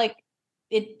it's not like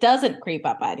it doesn't creep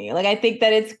up on you. Like, I think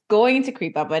that it's going to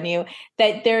creep up on you,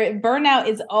 that burnout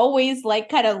is always like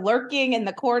kind of lurking in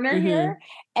the corner here.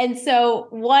 And so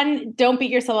one, don't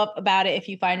beat yourself up about it if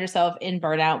you find yourself in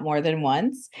burnout more than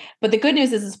once. But the good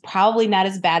news is it's probably not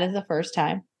as bad as the first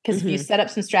time, because if you set up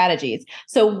some strategies.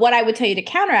 So what I would tell you to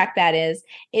counteract that is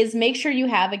make sure you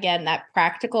have, again, that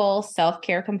practical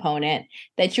self-care component,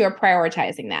 that you are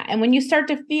prioritizing that. And when you start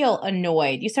to feel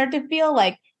annoyed, you start to feel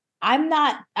like, I'm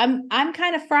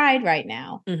kind of fried right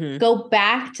now. Go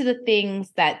back to the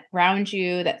things that ground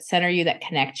you, that center you, that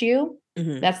connect you.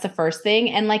 That's the first thing.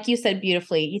 And like you said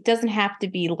beautifully, it doesn't have to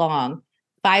be long,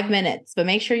 5 minutes, but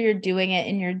make sure you're doing it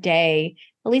in your day,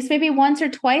 at least maybe once or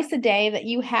twice a day, that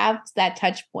you have that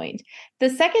touch point. The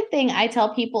second thing I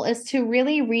tell people is to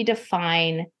really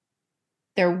redefine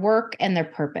their work and their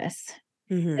purpose.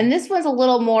 And this one's a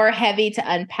little more heavy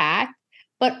to unpack.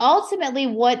 But ultimately,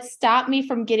 what stopped me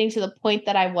from getting to the point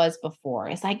that I was before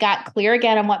is I got clear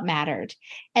again on what mattered.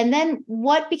 And then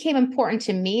what became important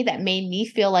to me that made me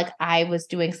feel like I was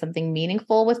doing something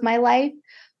meaningful with my life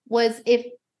was if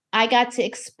I got to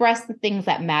express the things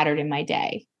that mattered in my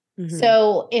day.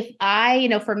 So if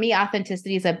for me,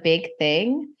 authenticity is a big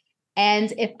thing.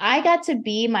 And if I got to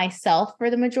be myself for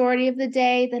the majority of the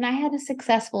day, then I had a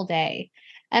successful day.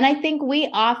 And I think we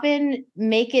often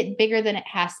make it bigger than it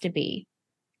has to be.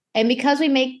 And because we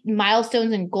make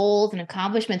milestones and goals and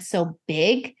accomplishments so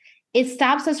big, it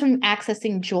stops us from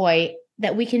accessing joy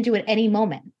that we can do at any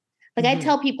moment. Like I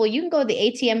tell people, you can go to the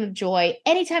ATM of joy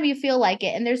anytime you feel like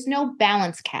it, and there's no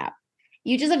balance cap.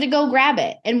 You just have to go grab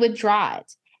it and withdraw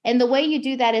it. And the way you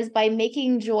do that is by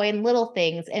making joy in little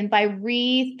things and by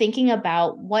rethinking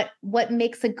about what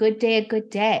makes a good day a good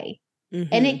day.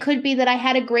 And it could be that I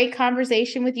had a great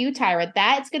conversation with you, Tyra.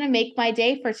 That's going to make my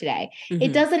day for today.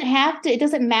 It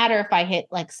doesn't matter if I hit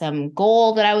like some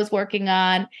goal that I was working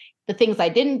on, the things I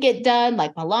didn't get done,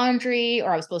 like my laundry,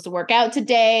 or I was supposed to work out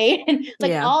today, and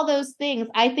all those things.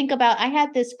 I think about, I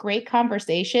had this great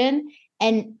conversation,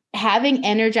 and having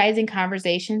energizing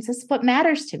conversations is what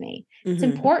matters to me. It's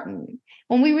important.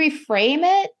 When we reframe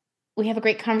it, we have a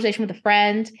great conversation with a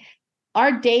friend,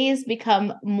 our days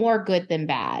become more good than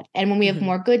bad. And when we have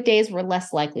more good days, we're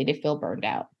less likely to feel burned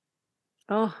out.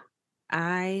 Oh,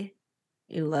 I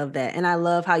love that. And I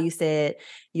love how you said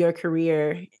your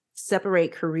career,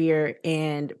 separate career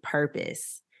and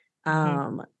purpose.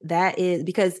 That is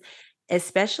because,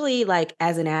 especially like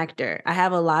as an actor, I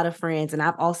have a lot of friends, and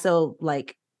I've also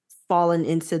like fallen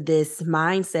into this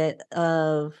mindset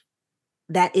of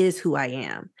that is who I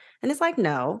am. And it's like,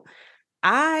 no,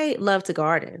 I love to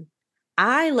garden.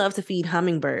 I love to feed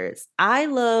hummingbirds. I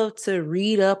love to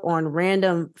read up on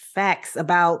random facts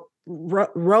about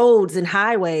roads and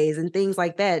highways and things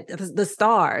like that, the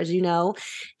stars,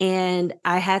 and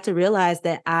I had to realize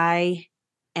that I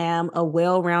am a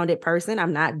well-rounded person.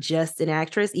 I'm not just an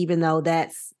actress, even though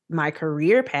that's my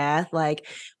career path. Like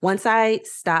once I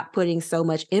stopped putting so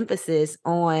much emphasis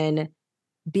on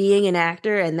being an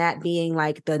actor and that being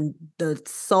like the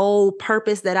sole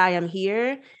purpose that I am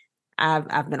here,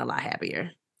 I've been a lot happier,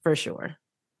 for sure.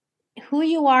 Who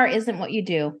you are isn't what you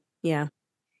do. Yeah.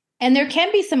 And there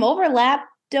can be some overlap.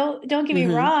 Don't get me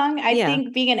wrong. I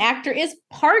think being an actor is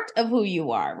part of who you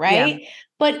are, right? Yeah.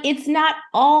 But it's not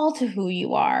all to who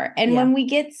you are. And when we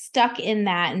get stuck in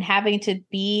that and having to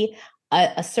be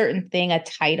a certain thing, a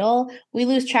title, we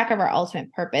lose track of our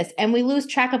ultimate purpose, and we lose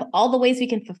track of all the ways we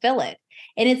can fulfill it.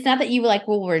 And it's not that you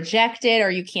will reject it or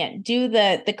you can't do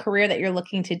the career that you're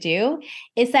looking to do.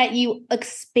 It's that you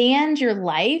expand your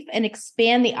life and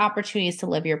expand the opportunities to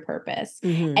live your purpose.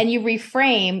 And you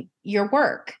reframe your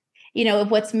work. If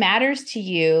what matters to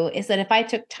you is that if I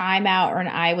took time out and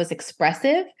I was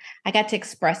expressive, I got to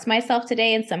express myself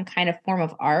today in some kind of form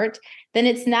of art, then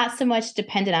it's not so much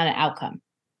dependent on an outcome.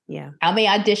 Yeah. How many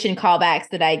audition callbacks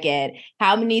did I get?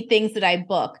 How many things did I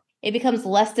book? It becomes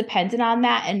less dependent on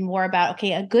that and more about,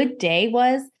 okay, a good day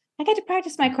was I got to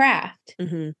practice my craft.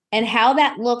 And how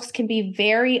that looks can be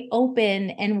very open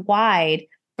and wide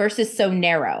versus so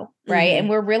narrow, right? And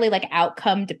we're really like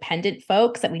outcome dependent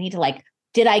folks that we need to like,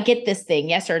 did I get this thing?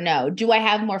 Yes or no? Do I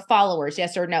have more followers?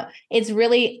 Yes or no? It's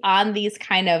really on these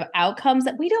kind of outcomes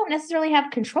that we don't necessarily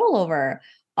have control over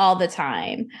all the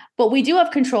time, but we do have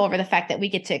control over the fact that we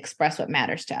get to express what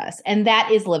matters to us. And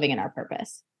that is living in our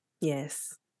purpose.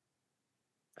 Yes.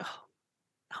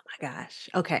 Oh my gosh.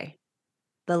 Okay.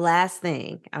 The last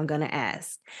thing I'm going to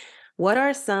ask, what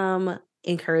are some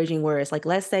encouraging words? Like,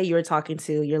 let's say you're talking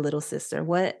to your little sister.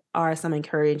 What are some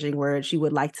encouraging words you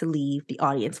would like to leave the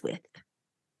audience with?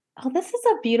 Oh, this is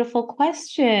a beautiful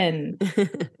question.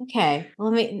 Okay,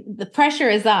 the pressure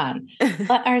is on.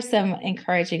 What are some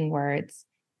encouraging words?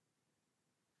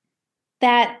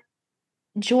 That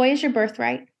joy is your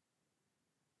birthright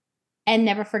and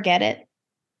never forget it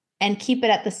and keep it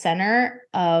at the center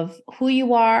of who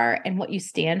you are and what you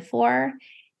stand for.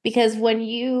 Because when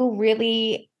you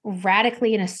really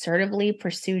radically and assertively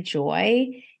pursue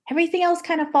joy, everything else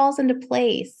kind of falls into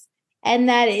place. And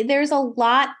that there's a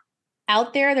lot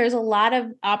out there. There's a lot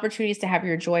of opportunities to have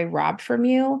your joy robbed from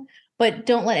you, but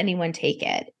don't let anyone take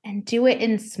it, and do it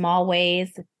in small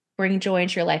ways. Bring joy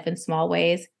into your life in small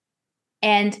ways.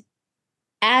 And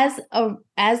as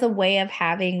a way of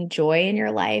having joy in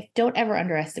your life, don't ever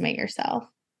underestimate yourself.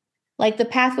 Like, the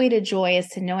pathway to joy is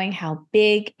to knowing how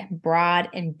big and broad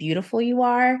and beautiful you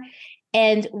are.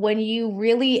 And when you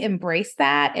really embrace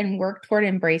that and work toward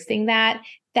embracing that,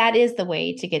 that is the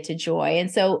way to get to joy. And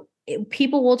so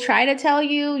people will try to tell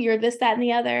you you're this, that, and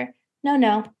the other.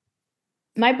 No.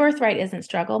 My birthright isn't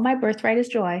struggle. My birthright is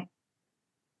joy.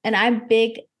 And I'm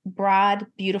big, broad,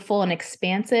 beautiful, and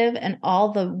expansive in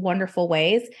all the wonderful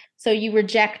ways. So you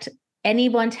reject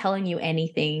anyone telling you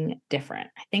anything different.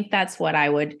 I think that's what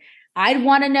I'd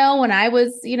want to know when I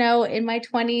was, in my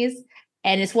 20s.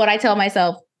 And it's what I tell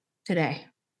myself today,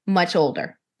 much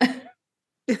older.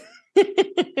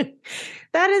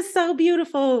 That is so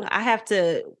beautiful. I have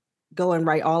to go and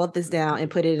write all of this down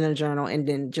and put it in a journal and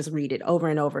then just read it over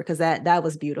and over, because that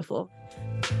was beautiful.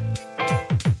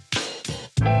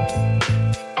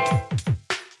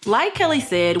 Like Kelley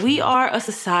said, we are a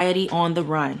society on the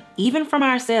run, even from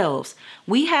ourselves.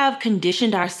 We have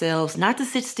conditioned ourselves not to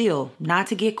sit still, not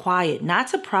to get quiet, not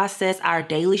to process our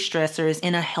daily stressors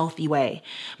in a healthy way.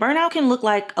 Burnout can look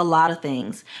like a lot of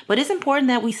things, but it's important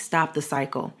that we stop the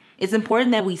cycle. It's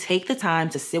important that we take the time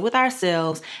to sit with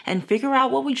ourselves and figure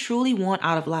out what we truly want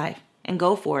out of life and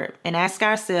go for it and ask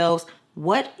ourselves,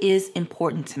 what is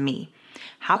important to me?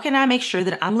 How can I make sure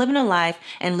that I'm living a life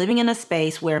and living in a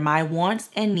space where my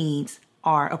wants and needs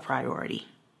are a priority?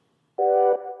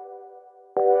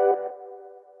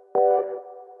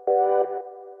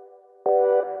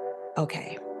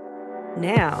 Okay,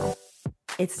 now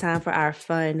it's time for our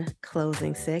fun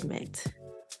closing segment.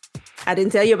 I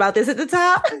didn't tell you about this at the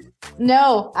top.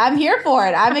 No, I'm here for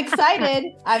it. I'm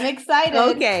excited.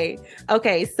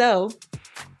 Okay. So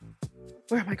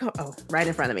where am I going? Oh, right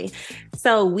in front of me.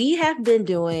 So we have been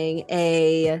doing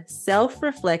a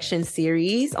self-reflection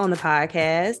series on the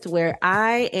podcast where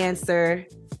I answer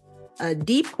a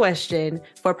deep question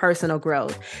for personal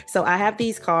growth. So I have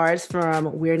these cards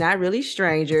from We're Not Really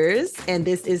Strangers, and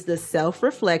this is the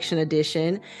self-reflection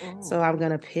edition. Ooh. So I'm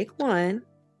going to pick one,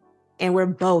 and we're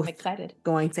both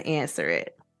going to answer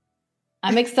it.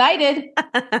 I'm excited.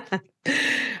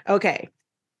 Okay.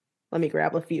 Let me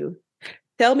grab a few.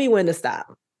 Tell me when to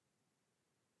stop.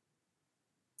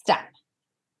 Stop.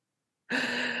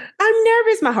 I'm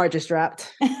nervous. My heart just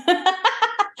dropped.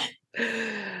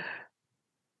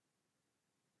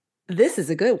 This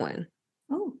is a good one.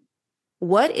 Oh.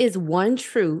 What is one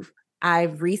truth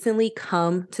I've recently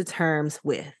come to terms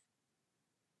with?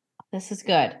 This is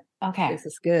good. Okay. This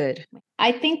is good.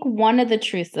 I think one of the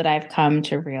truths that I've come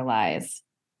to realize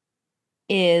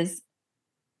is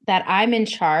that I'm in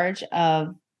charge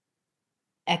of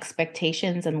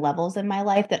expectations and levels in my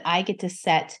life, that I get to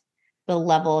set the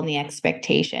level and the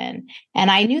expectation.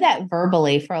 And I knew that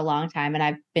verbally for a long time, and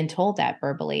I've been told that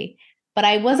verbally, but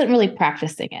I wasn't really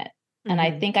practicing it. Mm-hmm. And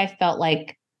I think I felt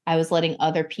like I was letting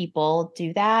other people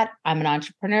do that. I'm an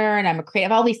entrepreneur and I'm a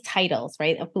creative, all these titles,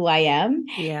 right, of who I am.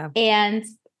 Yeah. And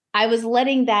I was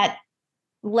letting that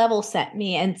level set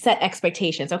me and set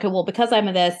expectations. Okay, well, because I'm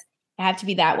this, I have to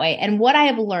be that way. And what I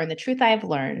have learned, the truth I have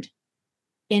learned,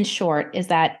 in short, is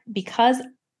that because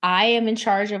I am in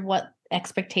charge of what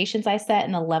expectations I set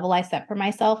and the level I set for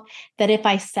myself, that if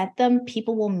I set them,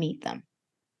 people will meet them.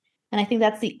 And I think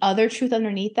that's the other truth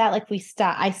underneath that. Like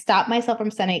I stopped myself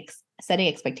from setting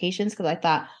expectations because I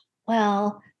thought,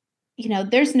 well,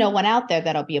 there's no one out there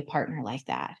that'll be a partner like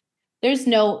that. There's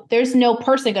no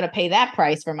person going to pay that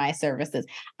price for my services.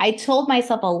 I told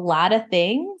myself a lot of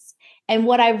things. And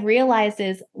what I've realized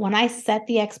is when I set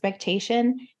the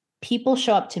expectation, people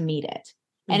show up to meet it.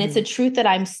 And it's a truth that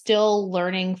I'm still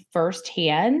learning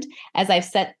firsthand as I've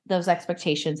set those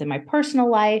expectations in my personal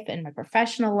life and my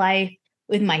professional life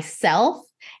with myself,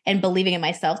 and believing in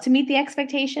myself to meet the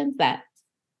expectations that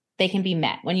they can be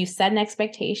met. When you set an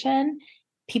expectation,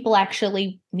 people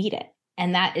actually meet it.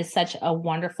 And that is such a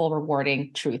wonderful,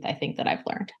 rewarding truth, I think, that I've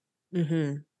learned.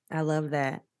 Mm-hmm. I love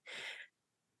that.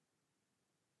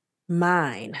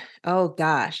 Mine. Oh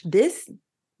gosh, this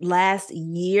last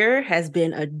year has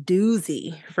been a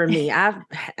doozy for me.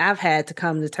 I've had to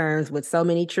come to terms with so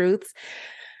many truths.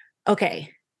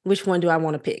 Okay, which one do I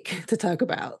want to pick to talk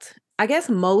about? I guess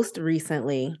most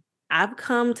recently, I've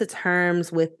come to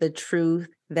terms with the truth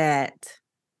that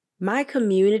my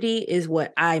community is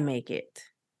what I make it.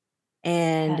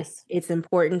 And Yes. it's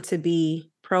important to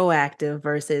be proactive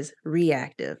versus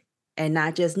reactive and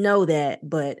not just know that,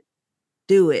 but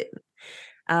do it.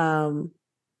 Um,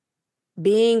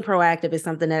 being proactive is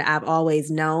something that I've always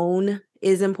known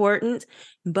is important.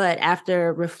 But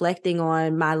after reflecting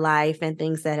on my life and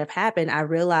things that have happened, I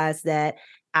realized that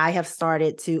I have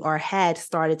started to, or had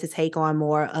started to take on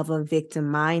more of a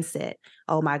victim mindset.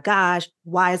 Oh my gosh,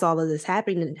 why is all of this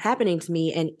happening to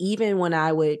me? And even when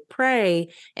I would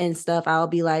pray and stuff, I'll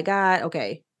be like, God,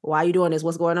 okay, why are you doing this?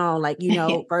 What's going on? Like,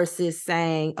 versus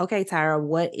saying, okay, Tyra,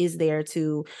 what is there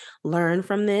to learn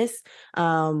from this?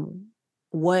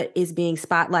 What is being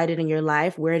spotlighted in your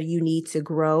life? Where do you need to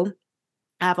grow?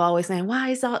 I've always saying, why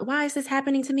is this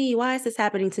happening to me? Why is this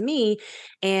happening to me?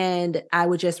 And I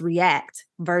would just react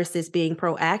versus being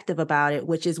proactive about it,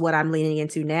 which is what I'm leaning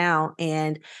into now,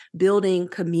 and building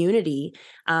community.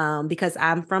 Because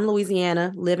I'm from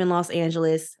Louisiana, live in Los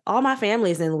Angeles. All my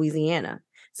family is in Louisiana.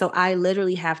 So I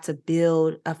literally have to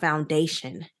build a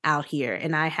foundation out here,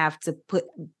 and I have to put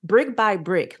brick by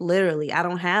brick, literally. I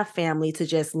don't have family to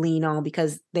just lean on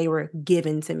because they were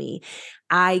given to me.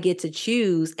 I get to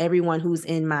choose everyone who's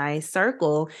in my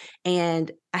circle,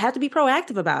 and I have to be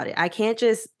proactive about it. I can't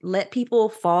just let people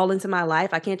fall into my life.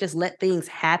 I can't just let things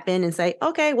happen and say,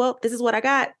 okay, well, this is what I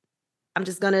got. I'm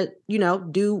just going to,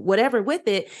 do whatever with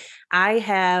it. I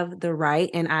have the right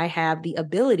and I have the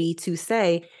ability to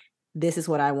say, this is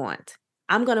what I want.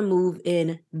 I'm going to move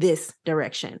in this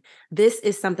direction. This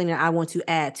is something that I want to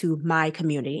add to my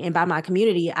community. And by my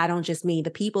community, I don't just mean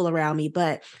the people around me,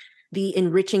 but the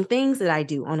enriching things that I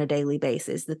do on a daily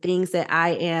basis, the things that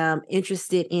I am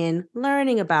interested in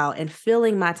learning about and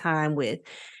filling my time with.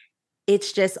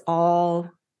 It's just all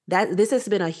that. This has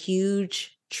been a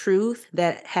huge truth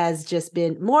that has just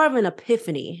been more of an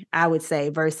epiphany, I would say,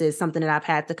 versus something that I've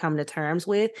had to come to terms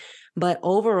with. But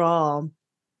overall,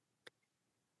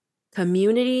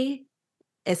 community,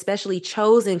 especially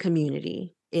chosen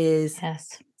community, is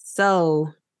so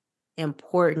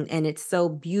important. And it's so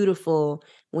beautiful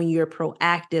when you're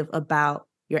proactive about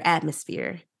your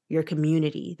atmosphere, your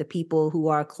community, the people who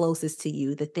are closest to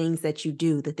you, the things that you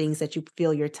do, the things that you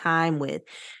fill your time with,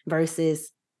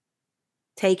 versus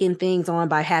taking things on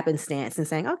by happenstance and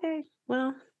saying, okay,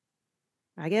 well,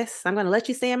 I guess I'm going to let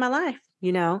you stay in my life.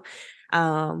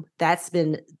 That's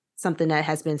been something that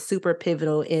has been super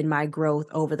pivotal in my growth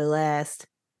over the last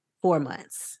 4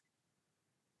 months.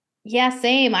 Yeah,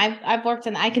 same. I've worked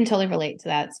I can totally relate to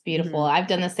that. It's beautiful. Mm-hmm. I've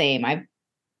done the same. I've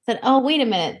said, oh, wait a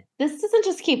minute. This doesn't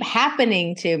just keep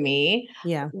happening to me.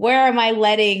 Yeah. Where am I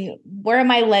letting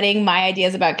my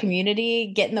ideas about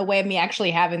community get in the way of me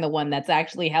actually having the one that's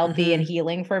actually healthy and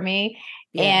healing for me?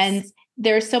 Yes. And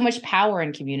there's so much power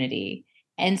in community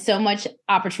and so much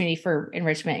opportunity for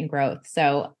enrichment and growth.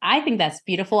 So I think that's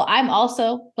beautiful. I'm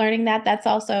also learning that. That's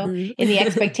also in the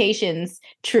expectations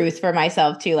truth for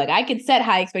myself too. Like I could set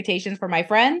high expectations for my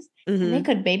friends and they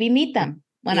could maybe meet them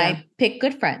when I pick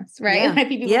good friends, right? When I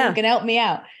pick people who can help me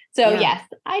out. So yes,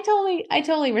 I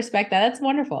totally respect that. That's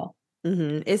wonderful.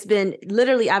 It's been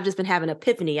literally, I've just been having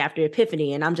epiphany after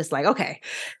epiphany. And I'm just like, okay,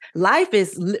 life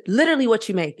is literally what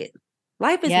you make it.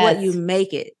 Life is what you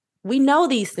make it. We know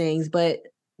these things, but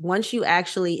once you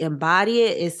actually embody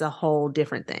it, it's a whole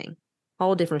different thing,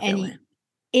 whole different feeling.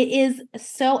 It is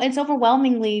it's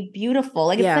overwhelmingly beautiful.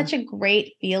 Like it's such a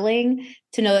great feeling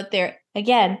to know that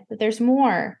that there's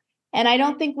more. And I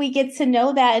don't think we get to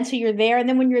know that until you're there. And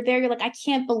then when you're there, you're like, I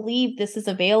can't believe this is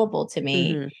available to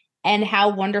me and how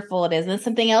wonderful it is. And then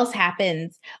something else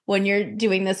happens when you're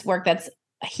doing this work that's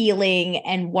healing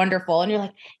and wonderful. And you're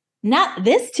like, not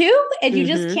this too? And you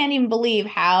just can't even believe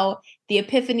how the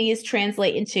epiphanies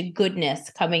translate into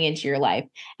goodness coming into your life.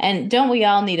 And don't we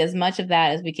all need as much of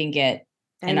that as we can get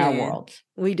in our world?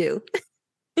 We do.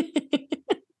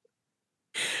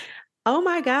 Oh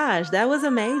my gosh, that was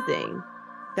amazing.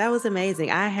 That was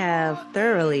amazing. I have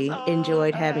thoroughly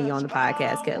enjoyed having you on the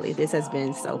podcast, Kelley. This has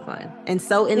been so fun and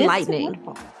so enlightening.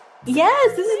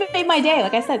 Yes, this has made my day.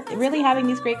 Like I said, really having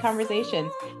these great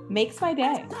conversations makes my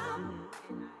day.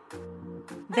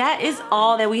 That is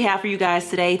all that we have for you guys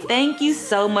today. Thank you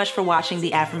so much for watching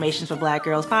the Affirmations for Black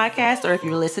Girls podcast, or if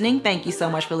you're listening, thank you so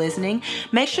much for listening.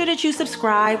 Make sure that you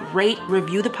subscribe, rate,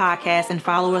 review the podcast, and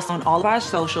follow us on all of our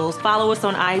socials. Follow us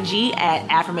on IG at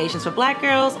Affirmations for Black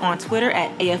Girls, on Twitter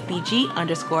at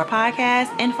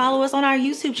AFBG_podcast, and follow us on our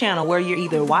YouTube channel where you're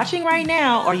either watching right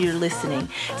now or you're listening.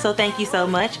 So thank you so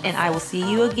much, and I will see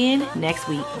you again next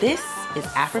week. This is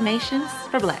Affirmations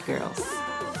for Black Girls.